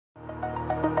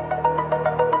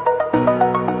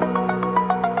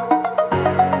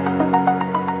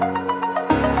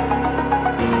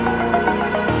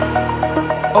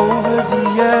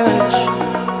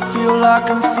like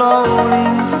I'm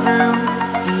floating through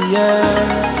the air.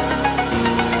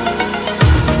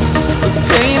 The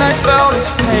pain I felt is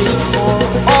paid for,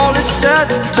 all is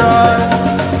said and done.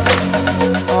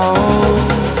 Oh,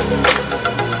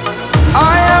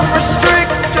 I am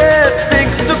restricted,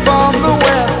 fixed upon the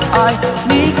web. I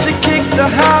need to kick the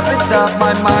habit that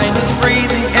my mind is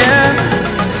breathing in.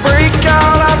 Break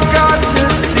out, I've got to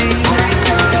see.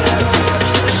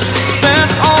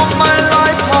 Spent all my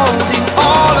life holding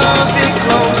all of it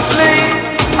closely.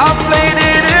 I played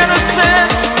it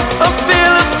innocent, a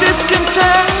feel of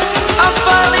discontent. I'm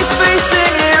finally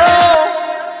facing it all,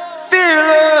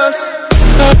 fearless.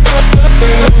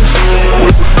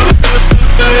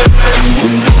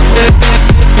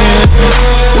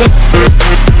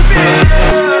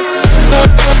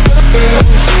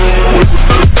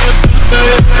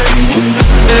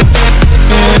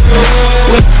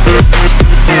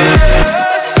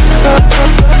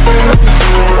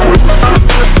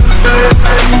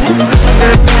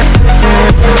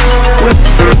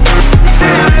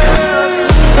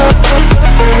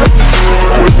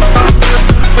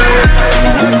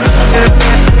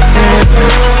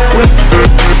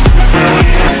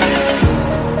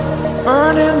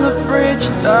 Burning the bridge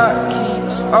that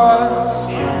keeps us.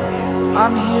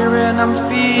 I'm here and I'm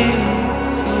feeling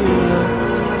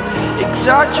fearless.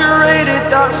 Exaggerated,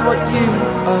 that's what you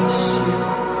assume.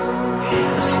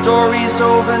 The story's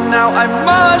over now, I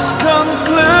must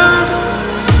conclude.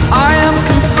 I am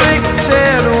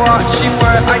conflicted, watching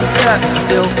where I step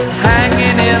still,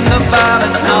 hanging in the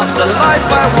balance. Not the life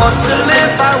I want to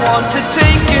live, I want to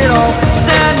take it all.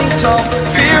 Standing tall,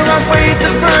 fear I've weighed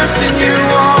the person you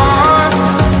are.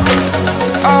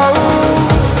 Oh,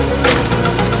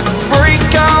 break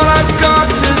out, I've got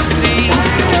to see.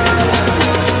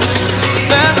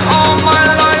 Spent all my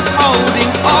life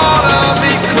holding all of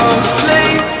it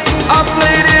closely. I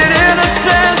played it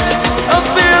innocent, a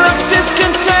feel of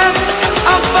discontent.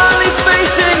 I'm finally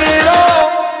facing it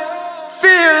all,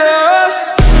 fearless.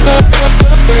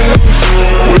 Fearless.